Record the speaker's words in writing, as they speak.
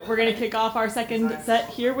we're going to kick off our second set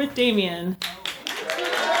here with Damion.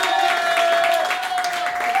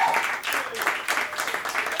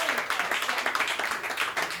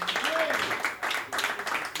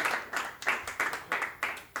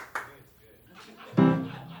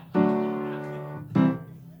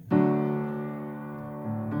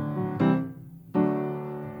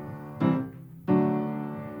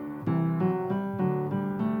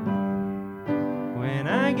 When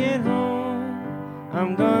I get home,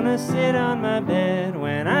 I'm gonna sit on my bed.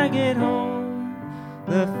 When I get home,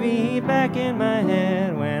 the feedback in my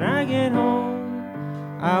head. When I get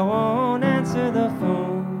home, I won't answer the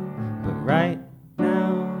phone. But right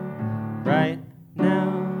now, right now,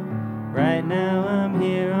 right now, I'm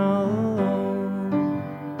here all alone.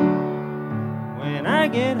 When I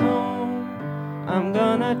get home, I'm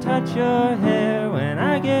gonna touch your hair. When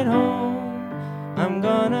I get home, I'm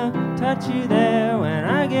gonna touch you there. When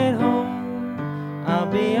I get home, I'll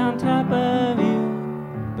be on top of you.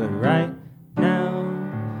 But right now,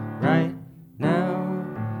 right now,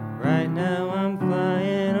 right now, I'm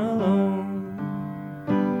flying alone.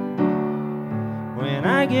 When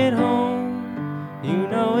I get home, you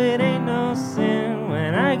know it ain't no sin.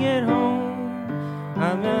 When I get home,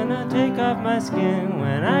 I'm gonna take off my skin.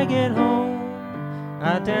 When I get home,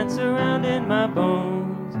 I dance around in my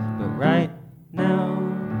bones. But right now,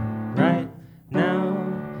 right now,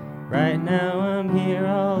 right now, I'm here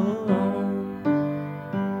all alone.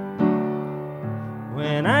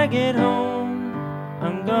 When I get home,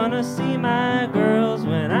 I'm gonna see my girls.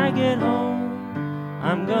 When I get home,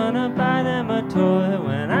 I'm gonna buy them a toy.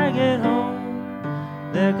 When I get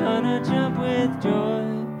home, they're gonna jump with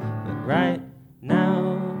joy. But right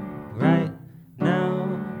now, right now,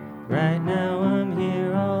 right now, I'm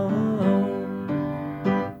here all alone.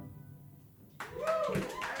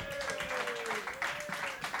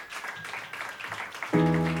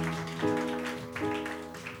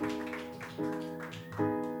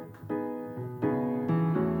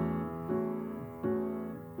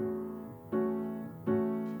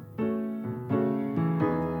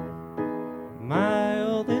 My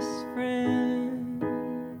oldest friend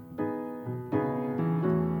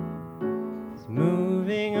is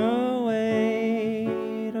moving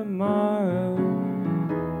away tomorrow.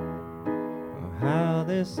 Oh, how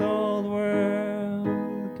this old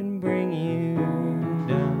world can bring you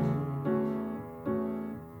down.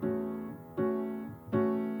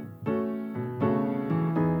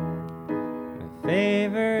 My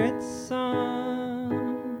favorite song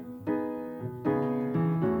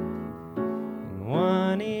in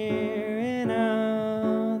one ear and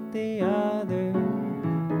out the other.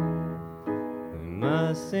 We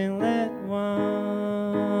mustn't let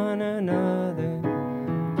one another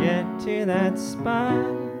get to that spot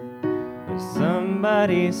where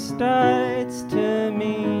somebody starts to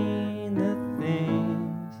mean the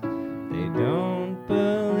things they don't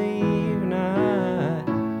believe, not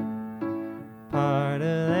part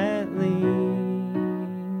of that league.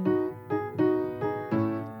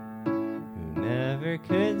 Who never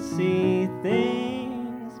could see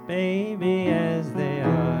things, baby, as they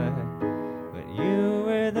are. But you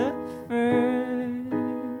were the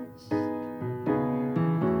first,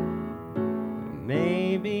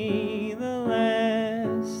 maybe the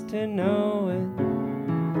last to know it.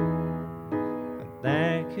 But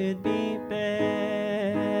that could be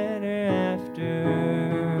better after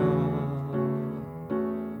all.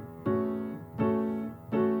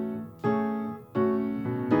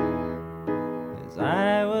 'Cause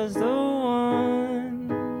I was the one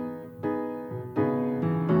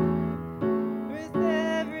with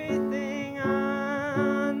everything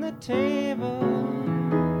on the table,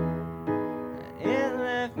 and it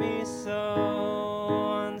left me so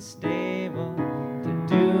unstable to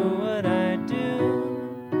do what I do.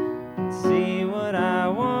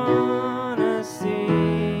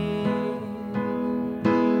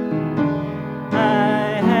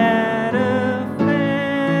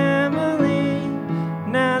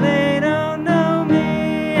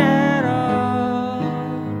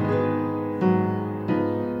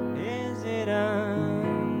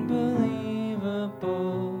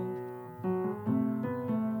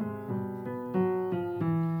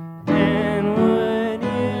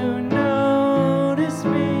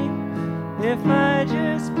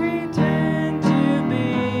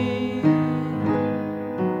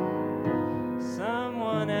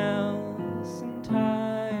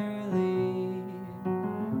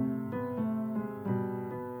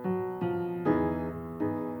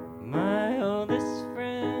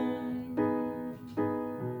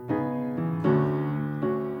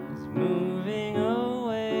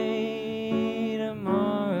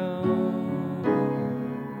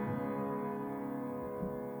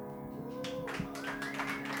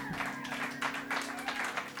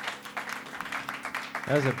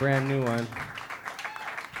 That was a brand new one.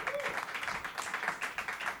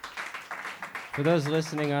 For those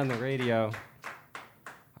listening on the radio,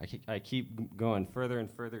 I keep going further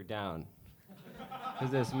and further down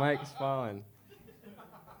because this mic's falling.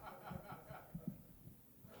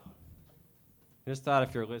 Just thought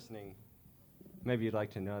if you're listening, maybe you'd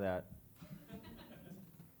like to know that.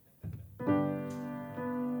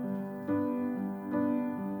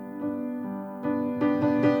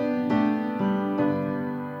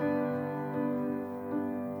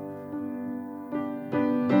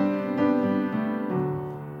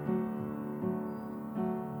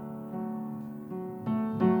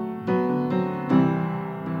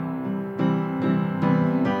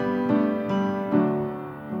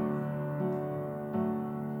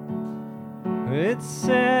 It's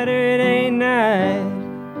Saturday night.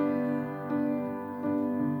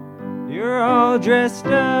 You're all dressed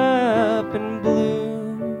up in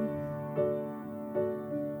blue.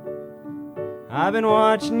 I've been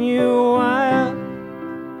watching you a while.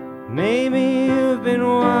 Maybe you've been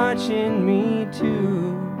watching me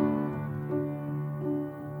too.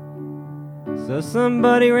 So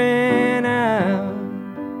somebody ran out.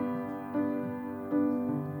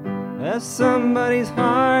 Left somebody's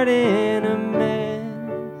heart in a mess.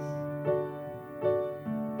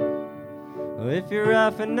 Well, if you're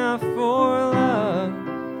rough enough for love,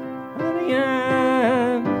 honey,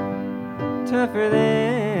 I'm tougher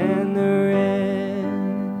than the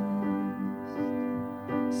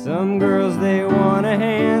rest. Some girls, they want a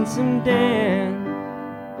handsome Dan,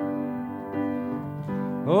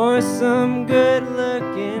 or some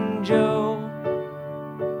good-looking Joe.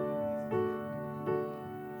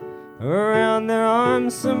 Around their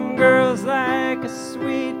arms, some girls like a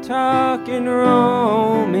sweet-talking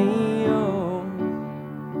Romeo.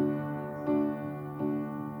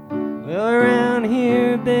 Well, around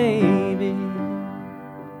here, baby,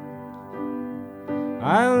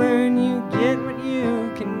 I learn you get what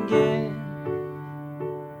you can get.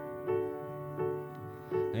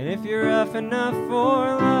 And if you're rough enough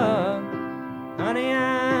for love, honey,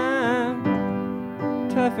 I'm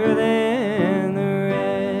tougher than the rest.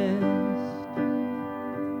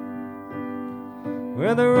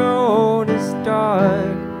 Where the road is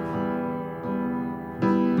dark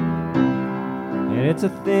and it's a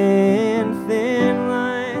thin, thin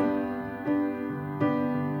line,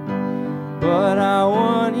 but I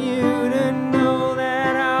want you to know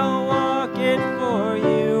that I'll walk it for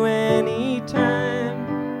you anytime.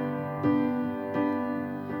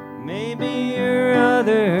 Maybe your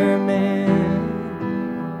other man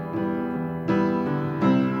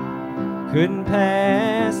couldn't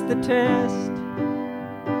pass the test.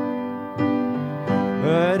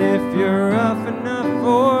 But if you're rough enough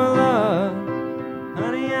for love,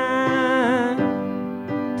 honey, I'm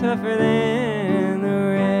tougher than the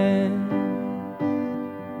rest.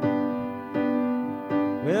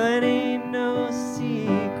 Well, it ain't no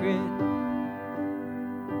secret,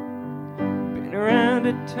 been around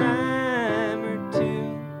a time or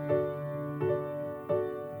two.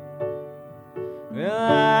 Well,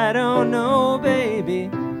 I don't know, baby,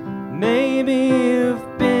 maybe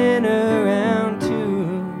you've been around too.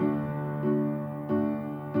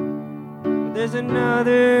 There's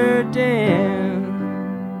another dance.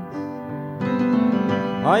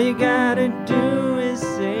 All you gotta do is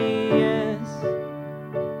say yes.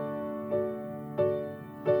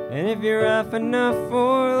 And if you're rough enough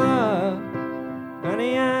for love,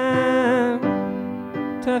 honey, I'm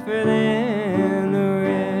tougher than the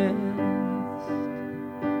rest.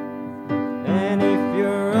 And if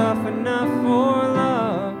you're rough enough for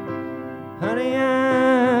love, honey,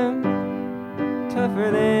 I'm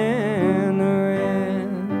tougher than the rest.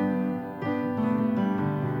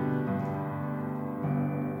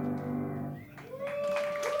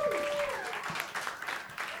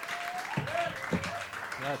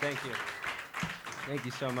 Oh, thank you. Thank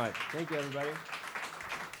you so much. Thank you, everybody.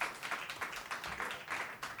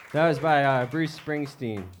 That was by Bruce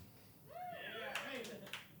Springsteen.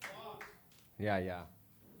 Yeah.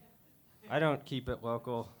 I don't keep it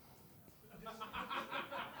local.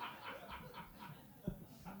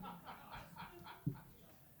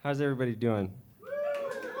 How's everybody doing?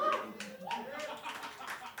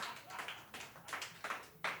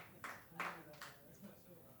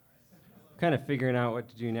 Kind of figuring out what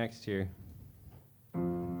to do next here.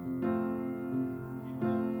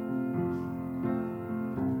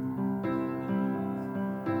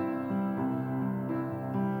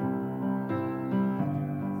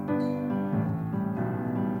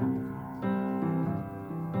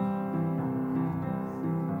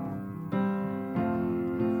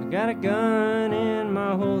 Got a gun in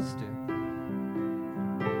my holster,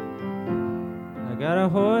 got a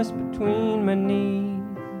horse between my knees,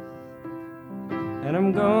 and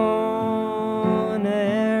I'm going to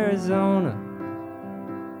Arizona.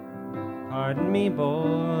 Pardon me,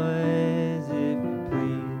 boys, if you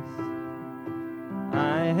please.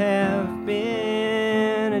 I have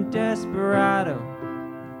been a desperado.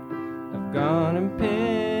 I've gone and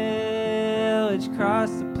pillaged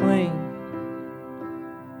across the plain,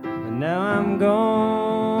 and now I'm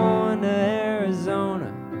going to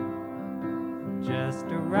Arizona, just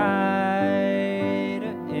a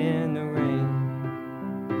rider in the rain.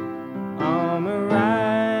 I'm a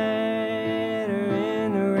rider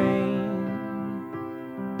in the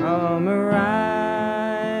rain. I'm a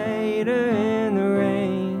rider in the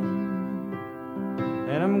rain,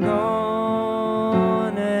 and I'm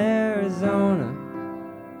going to Arizona,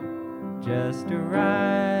 just a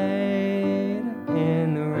rider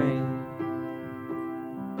in the rain.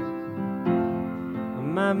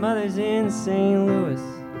 My mother's in St. Louis,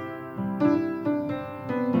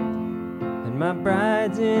 and my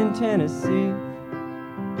bride's in Tennessee,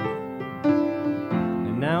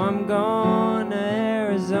 and now I'm going to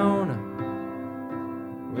Arizona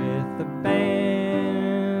with the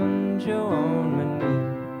banjo on my knee.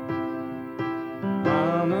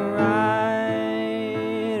 I'm a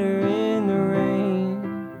rider in the rain.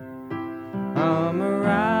 I'm a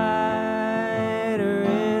rider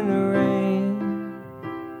in the rain,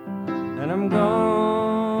 and I'm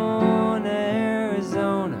going to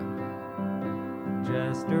Arizona,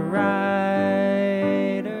 just a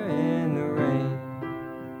rider in the rain.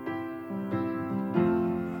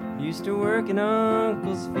 Used to work in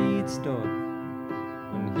Uncle's feed store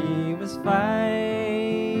when he was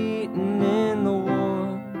fighting in the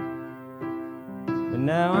war, but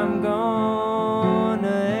now I'm going to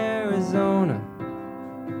Arizona.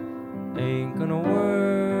 Ain't gonna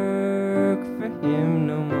work for him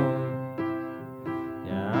no more.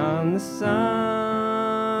 I'm the son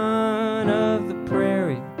of the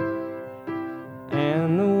prairie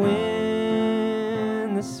and the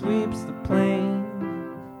wind that sweeps the plain,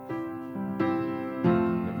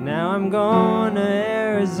 but now I'm going to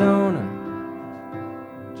Arizona,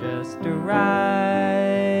 just a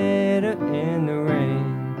rider in the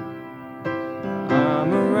rain.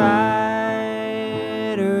 I'm a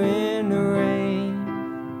rider in the rain.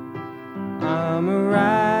 I'm a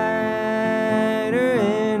rider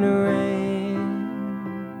in the rain,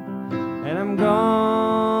 and I'm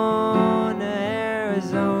going to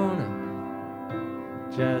Arizona,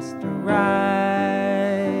 just a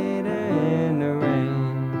rider in the rain.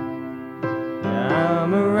 Yeah,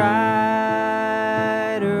 I'm a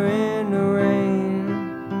rider in the rain.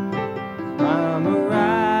 I'm a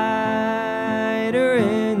rider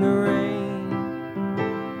in the rain,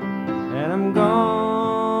 and I'm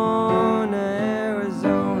going to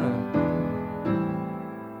Arizona,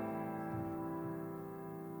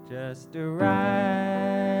 just a rider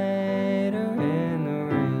in the rain.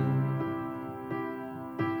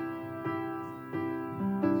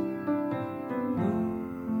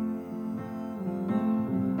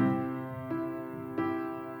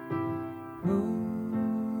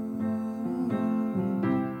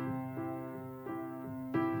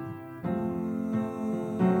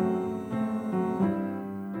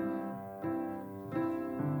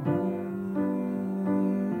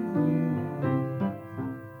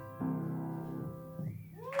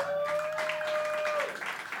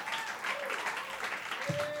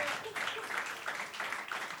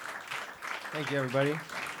 Thank you, everybody.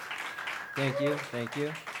 Thank you, thank you.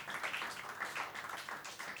 I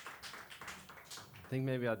think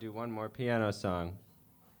maybe I'll do one more piano song.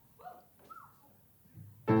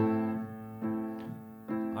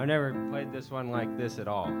 I've never played this one like this at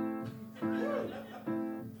all.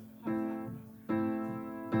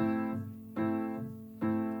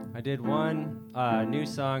 I did one new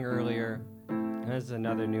song earlier, and this is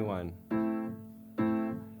another new one.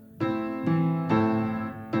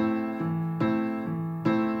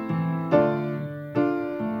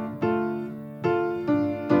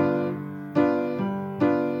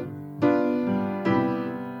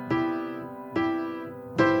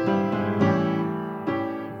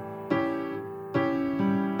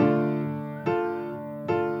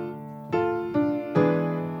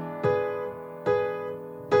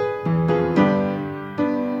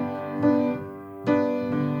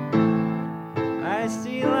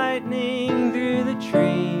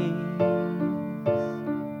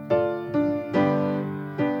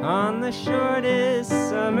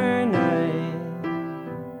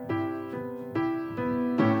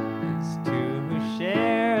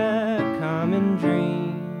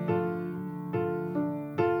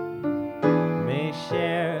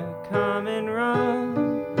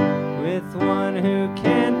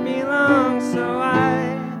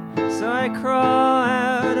 I crawl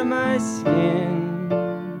out of my skin,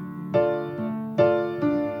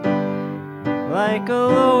 like a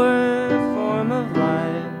lower form of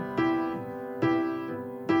life,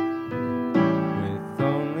 with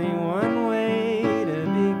only one way to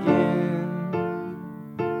begin.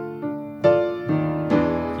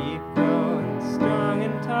 Keep growing strong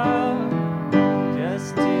and tall,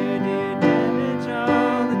 just to do damage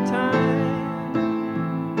all the time.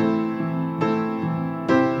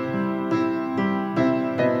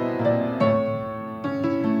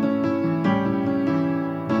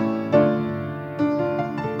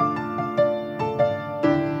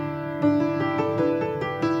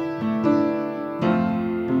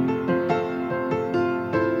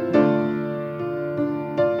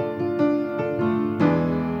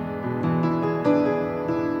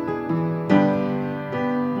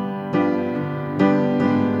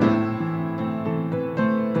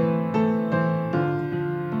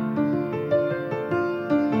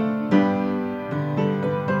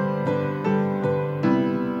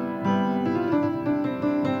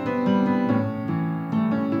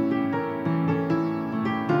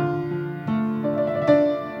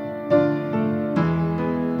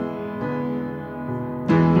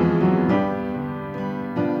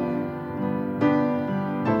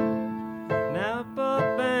 Now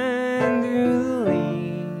up and through the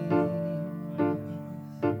leaves,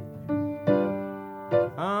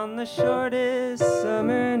 on the shortest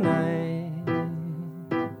summer night,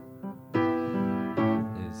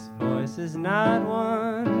 this voice is not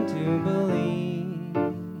one to believe,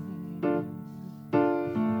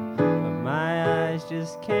 but my eyes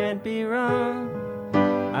just can't be wrong.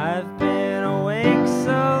 I've been awake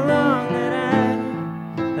so long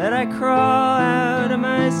that I crawl out of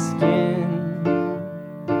my skin,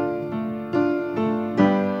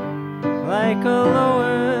 like a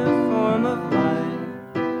lower form of life,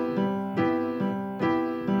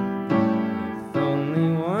 with only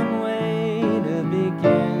one way to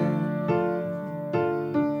begin.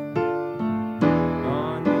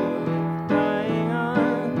 On you with dying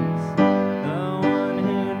arms, the one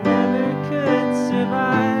who never could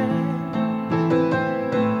survive.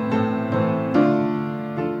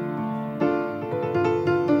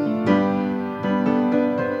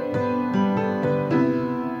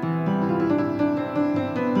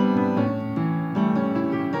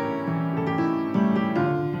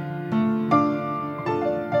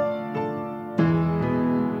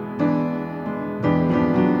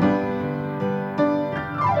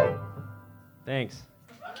 Thanks.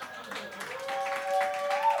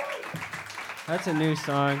 That's a new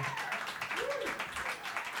song.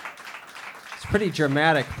 It's pretty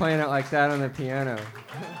dramatic playing it like that on the piano.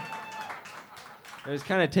 It was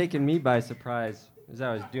kind of taking me by surprise as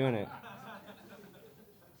I was doing it.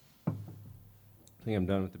 I think I'm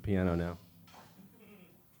done with the piano now.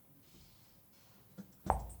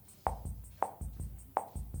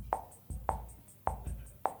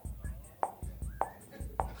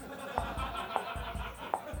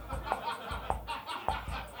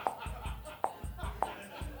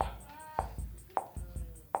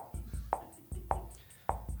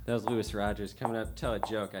 That was Louis Rogers coming up to tell a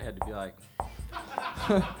joke. I had to be like,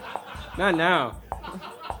 not now.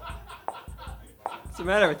 What's the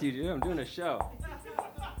matter with you, dude? I'm doing a show.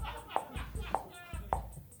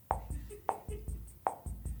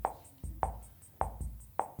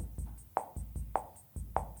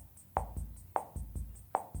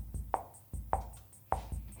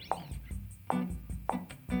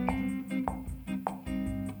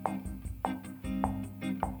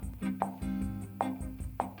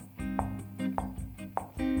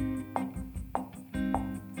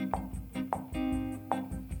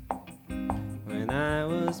 When I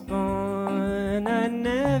was born, I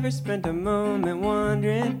never spent a moment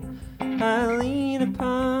wondering. I lean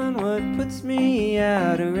upon what puts me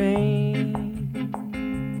out of range,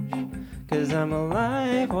 'cause I'm a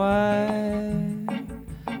live wire,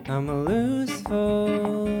 I'm a loose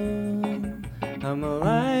fool, I'm a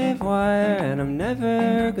live wire, and I'm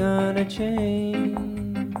never gonna change.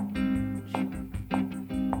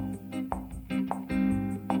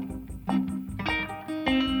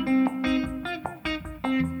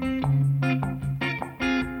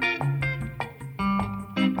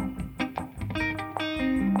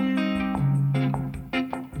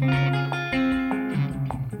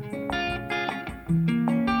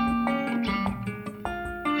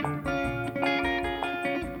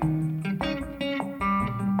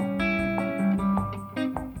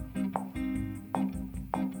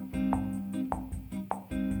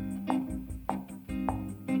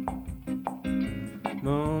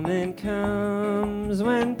 Moment comes times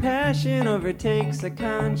when passion overtakes the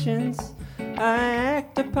conscience, I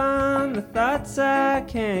act upon the thoughts I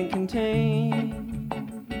can't contain.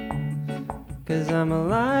 'Cause I'm a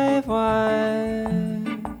live wire,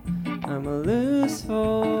 I'm a loose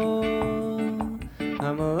fool.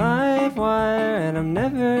 I'm a live wire and I'm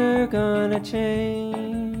never gonna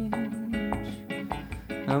change.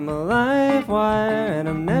 I'm a live wire and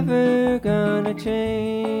I'm never gonna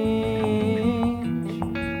change.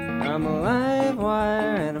 I'm a live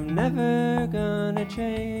wire and I'm never gonna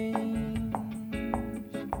change.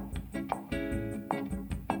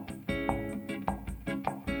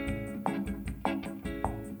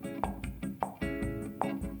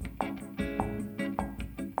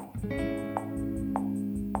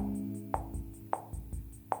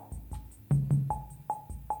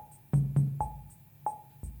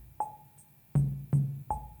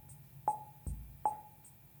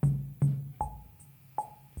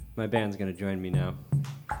 My band's gonna join me now.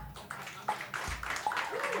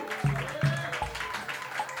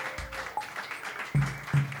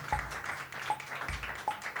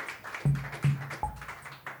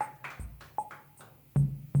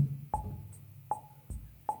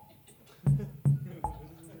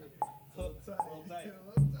 What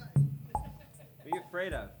are you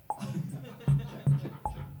afraid of?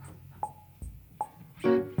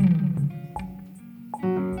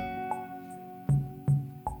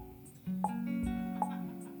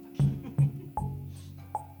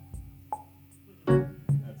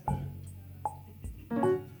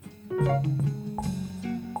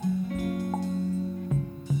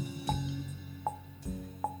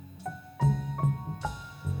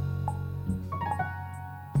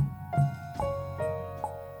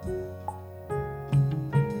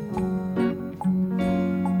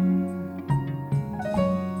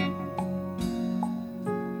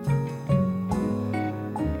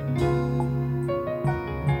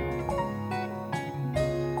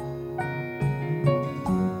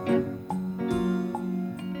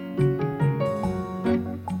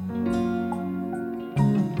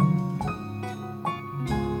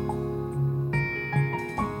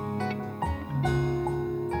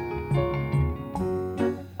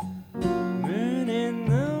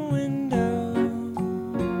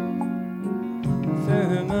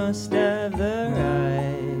 Must have the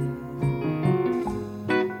right.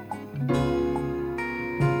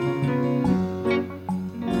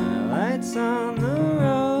 My lights on the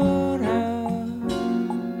roadhouse,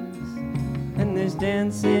 and there's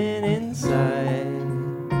dancing inside.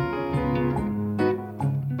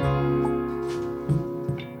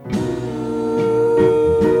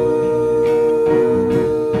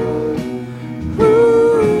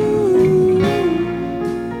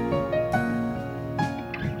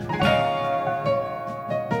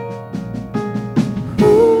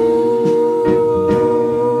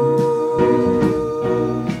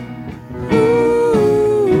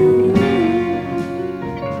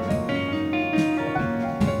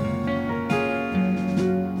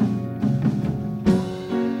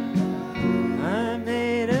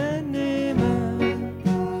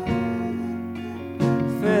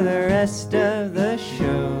 Rest of the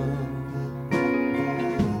show.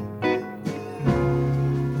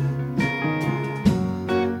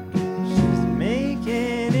 She's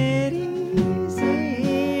making it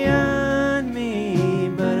easy on me,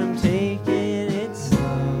 but I'm taking it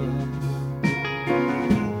slow.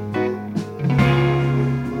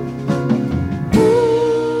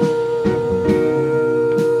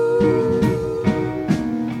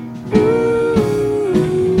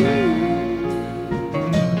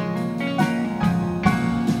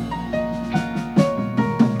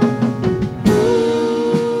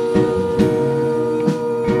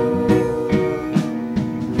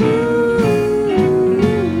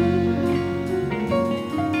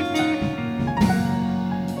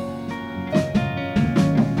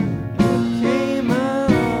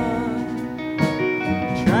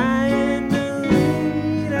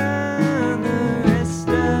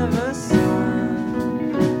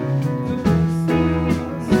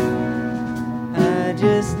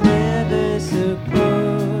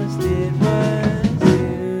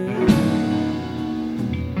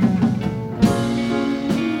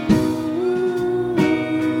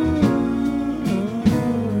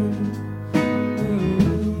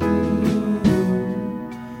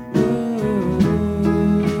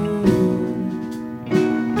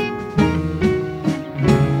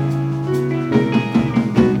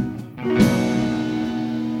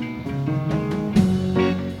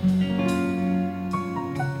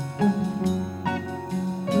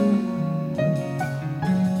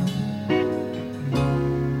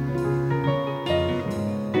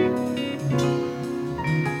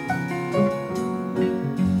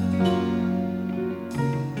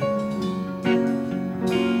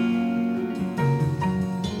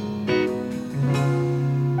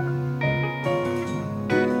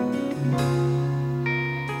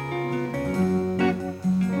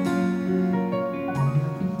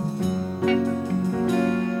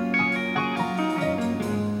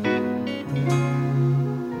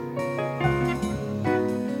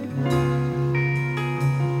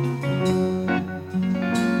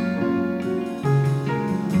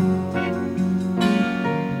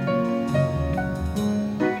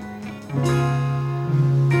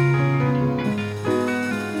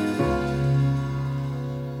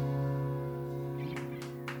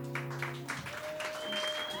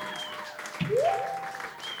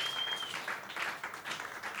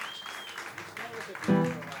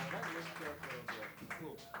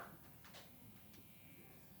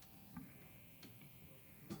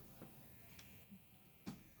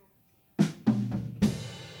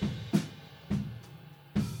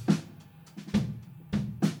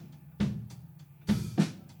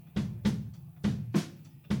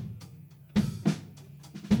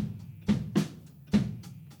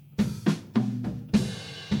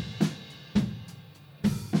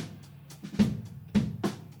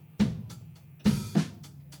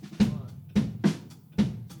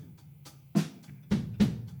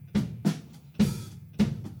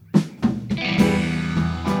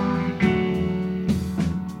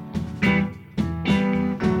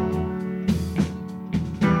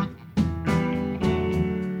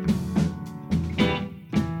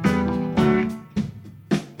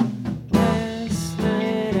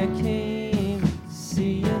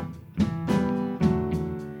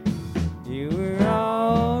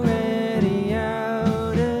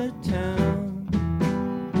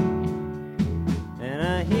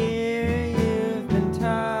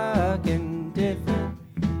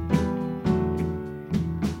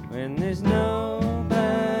 there's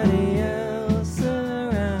nobody else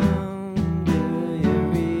around, do you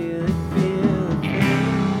really feel a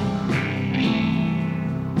thing?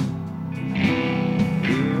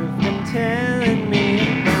 You've been telling me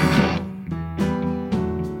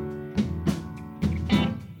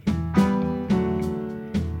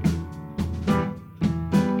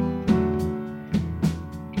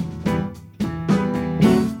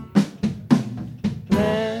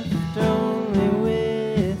left only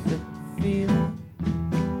with the feeling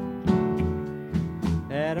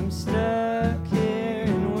that I'm stuck here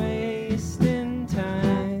and wasting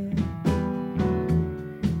time.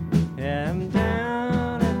 Yeah, I'm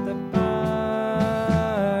down at the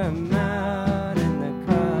bar, I'm out in the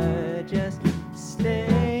car, just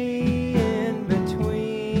staying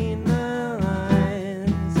between the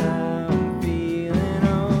lines. I'm feeling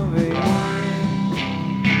over here.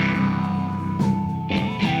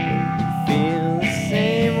 Feel the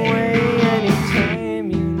same way anytime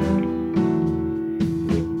you know.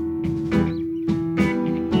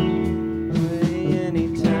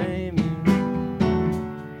 Anytime you know.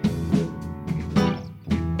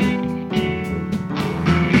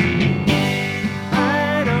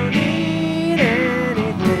 I don't need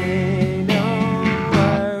anything, don't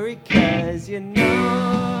worry, 'cause you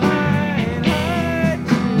know I'd hurt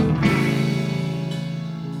to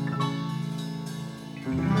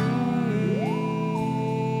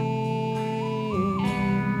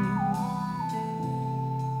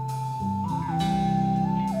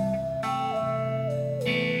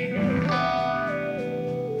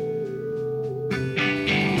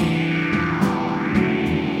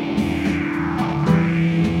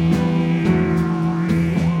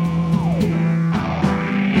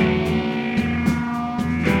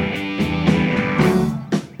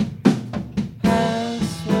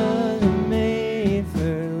House wasn't made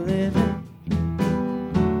for living,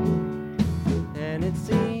 and it's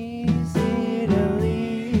easy to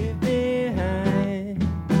leave behind.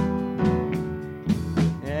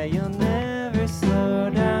 Yeah, you'll never slow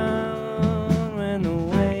down when the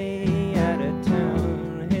way out of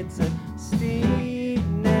town hits a steep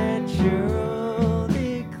natural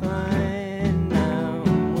decline. Now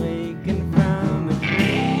I'm waking from a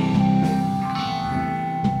dream.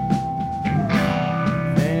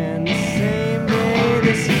 And the same day,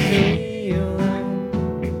 this is real life.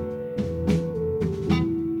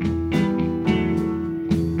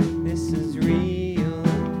 This is real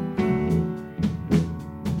life.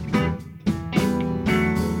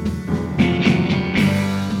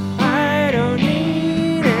 I don't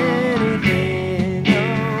need anything,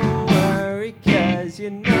 don't worry, 'cause you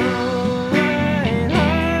know I'd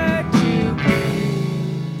hurt to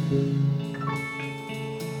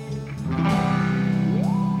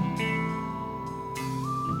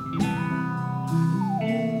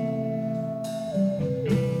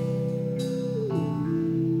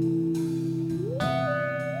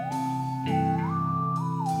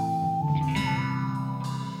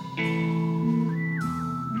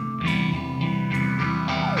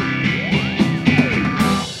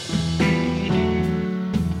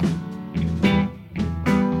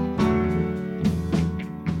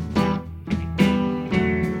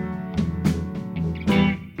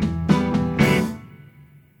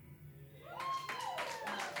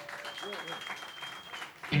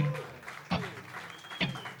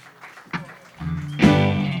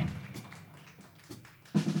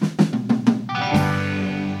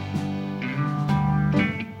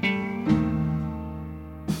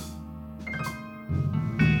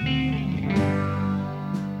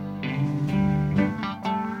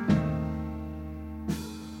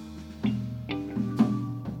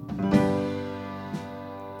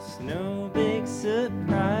It's no big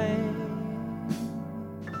surprise.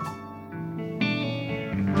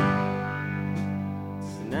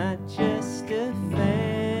 It's not just a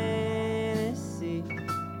fantasy.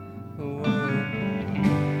 We'll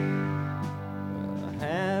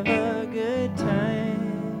have a good time.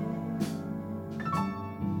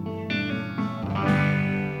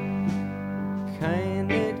 Kind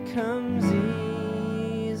that comes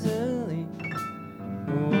easily.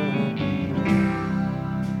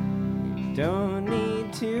 Don't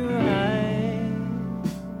need to hide.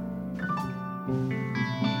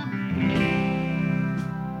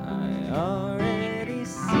 I already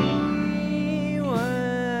see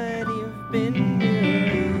what you've been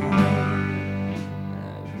doing.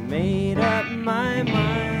 I've made up my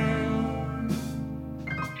mind.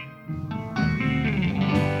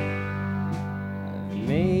 I've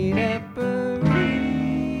made up a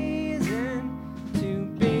reason to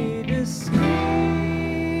be discreet.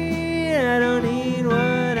 I don't need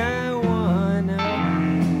what I want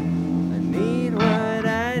now.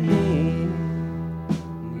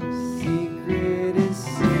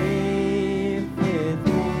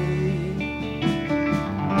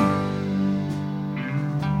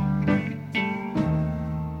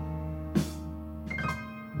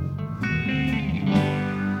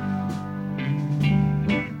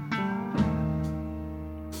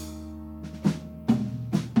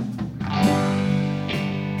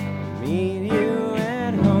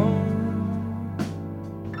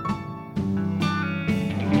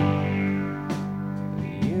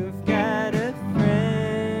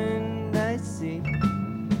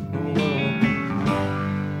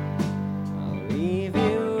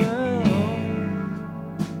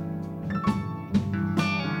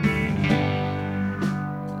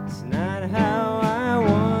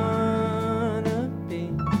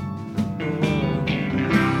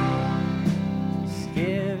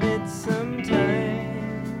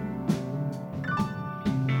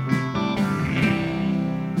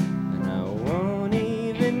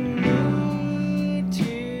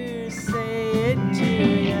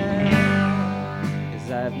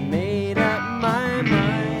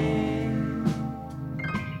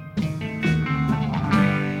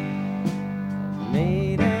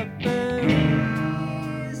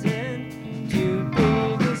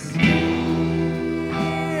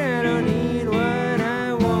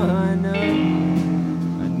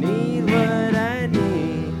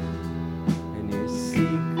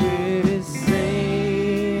 secret is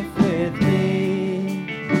safe with me.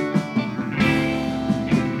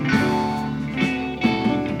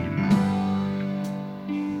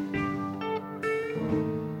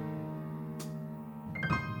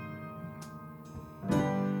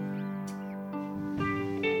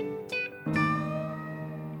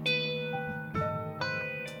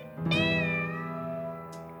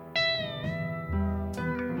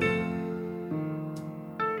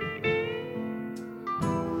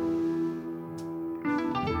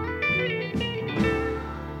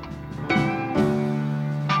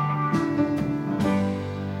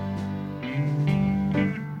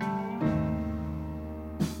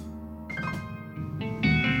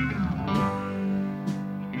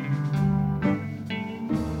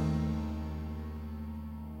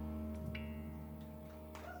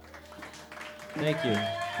 Thank you.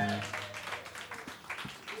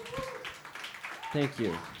 Thank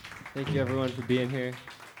you. Thank you, everyone, for being here.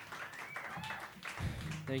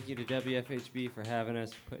 Thank you to WFHB for having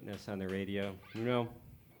us, putting us on the radio. You know,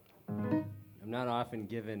 I'm not often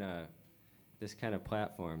given this kind of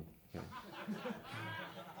platform.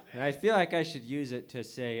 And I feel like I should use it to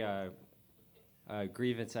say a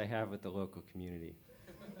grievance I have with the local community.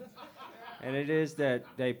 And it is that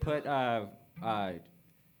they put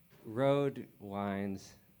road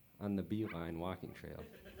lines on the Beeline walking trail.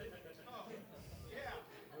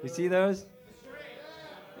 You see those?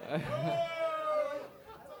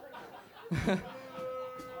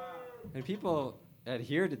 And people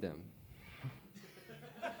adhere to them.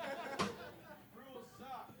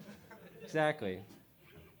 Exactly.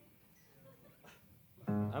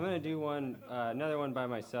 I'm going to do another one by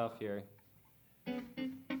myself here.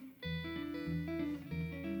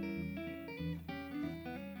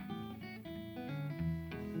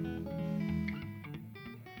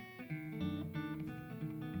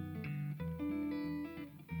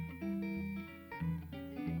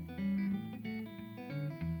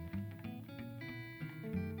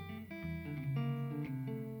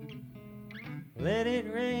 Let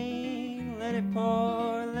it rain, let it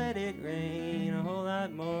pour, let it rain a whole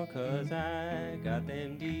lot more, 'cause I got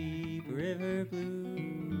them deep river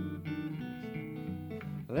blues.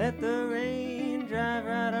 Let the rain drive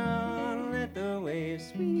right on, let the waves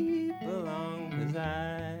sweep along, 'cause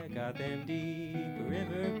I got them deep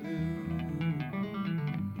river blues.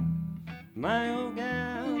 My old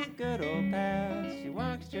gal's a good old pal, she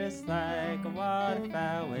walks just like a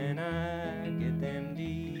waterfowl when I get them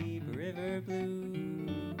deep river blues.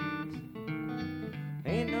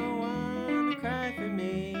 Ain't no one to cry for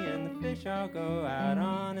me, and the fish all go out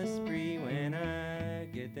on a spree when I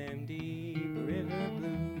get them deep river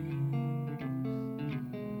blues.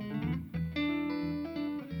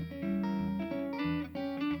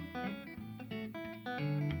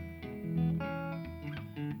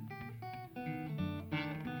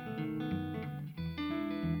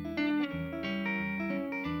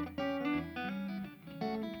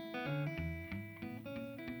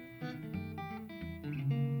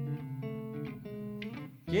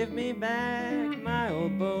 Give me back my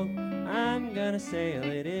old boat, I'm gonna sail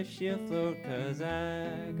it if she'll float, 'cause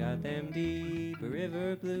I got them deep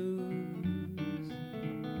river blues.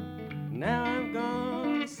 Now I'm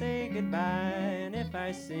gonna say goodbye, and if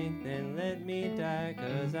I sink then let me die,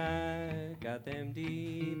 'cause I got them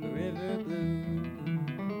deep river blues.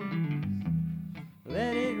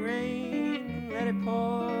 Let it rain, let it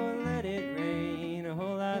pour, let it rain a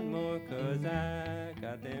whole lot more, 'cause I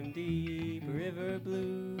got them deep river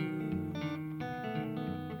blues.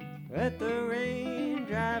 Let the rain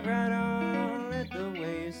drive right on, let the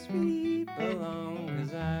waves sweep along,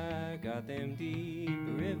 'cause I got them deep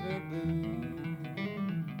river blues.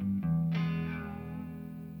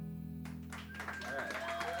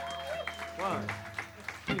 All right.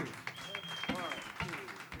 1, 2, 1, 2, 3.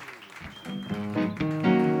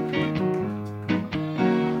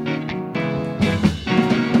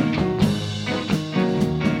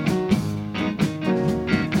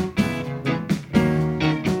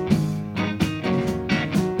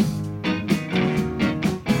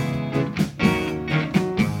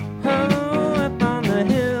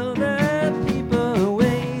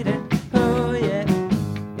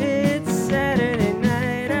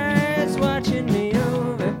 Watching me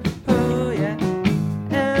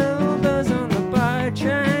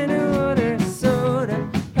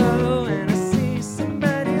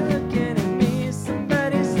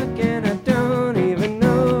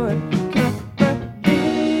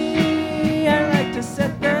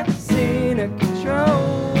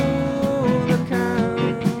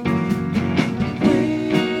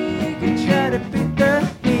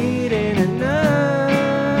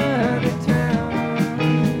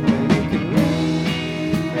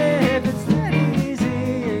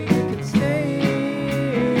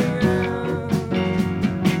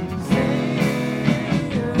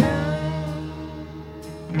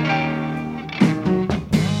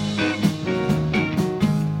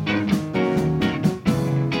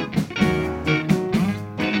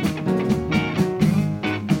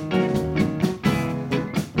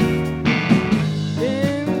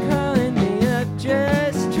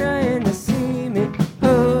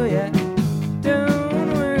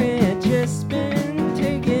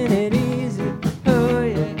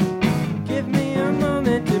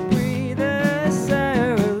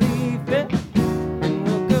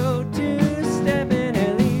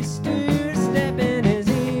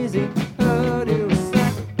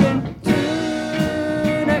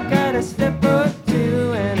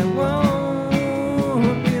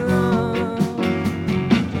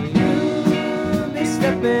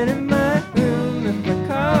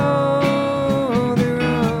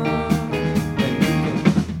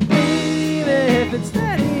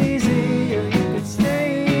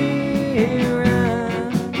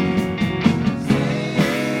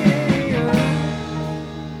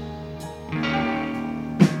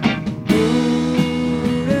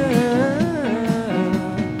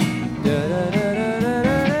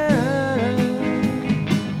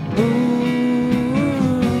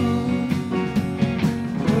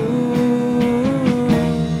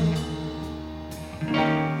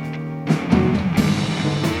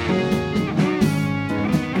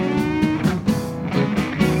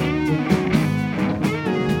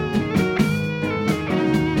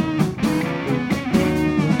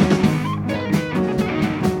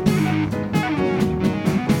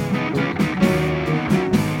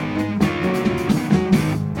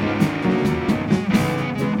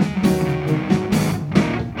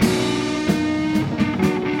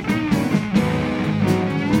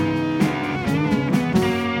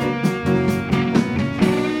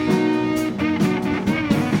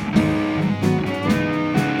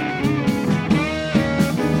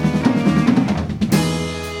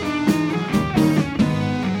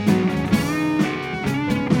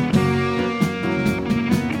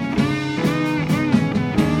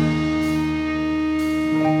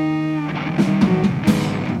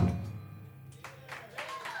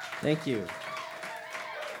Thank you.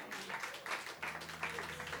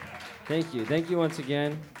 Thank you. Thank you once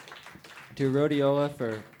again to Rhodiola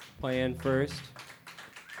for playing first.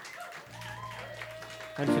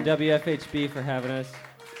 And to WFHB for having us.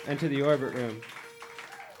 And to the Orbit Room.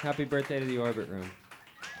 Happy birthday to the Orbit Room.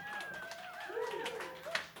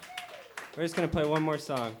 We're just going to play one more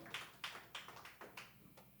song.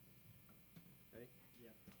 Ready?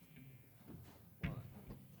 Yeah.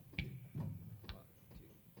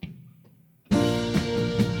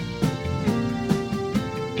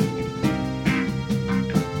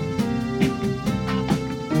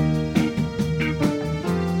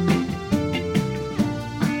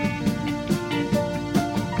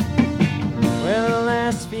 Well, the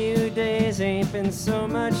last few days ain't been so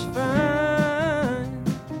much fun.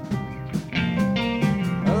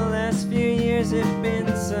 The last few years have been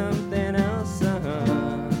something else.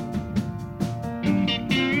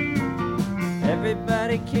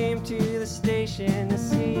 Everybody came to the station to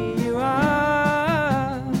see you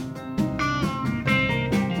off.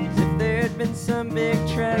 As if there had been some big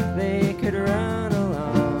track they could run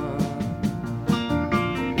along.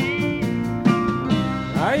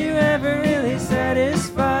 Are you ever really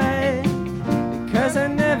satisfied? Because I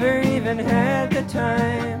never even had the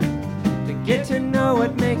time to get to know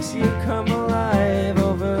what makes you come alive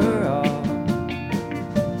overall.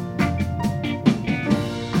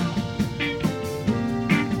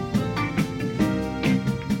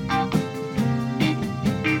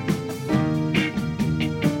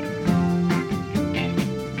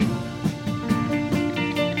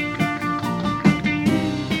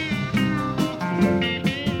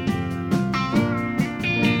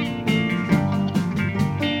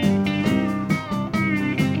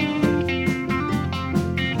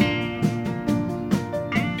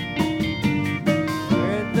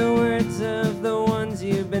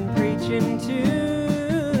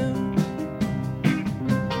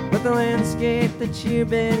 But the landscape that you've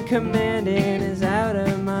been commanding is out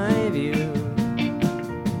of my view.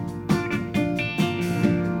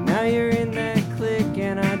 Now you're in that clique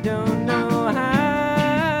and I don't know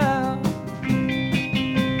how.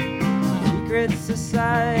 Secret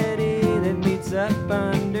society that meets up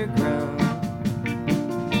underground.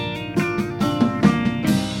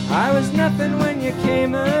 I was nothing when you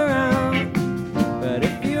came around, but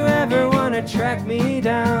if you ever want to track me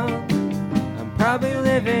down, I'm probably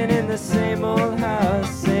living in the same old house,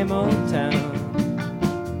 same old town.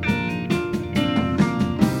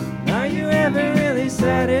 Are you ever really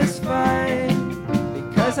satisfied?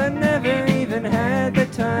 Because I never even had the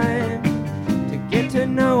time to get to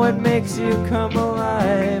know what makes you come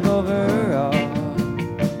alive overall.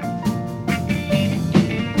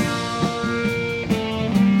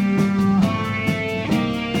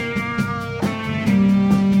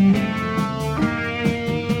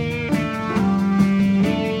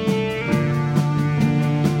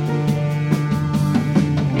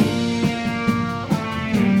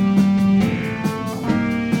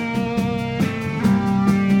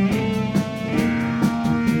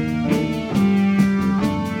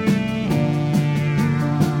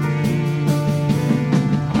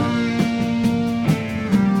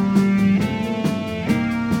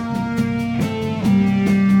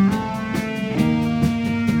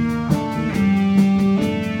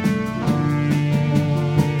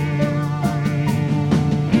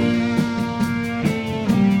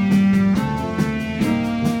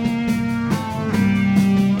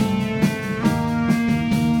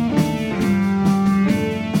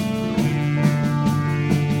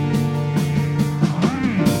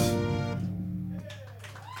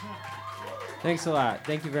 Thanks a lot.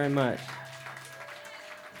 Thank you very much.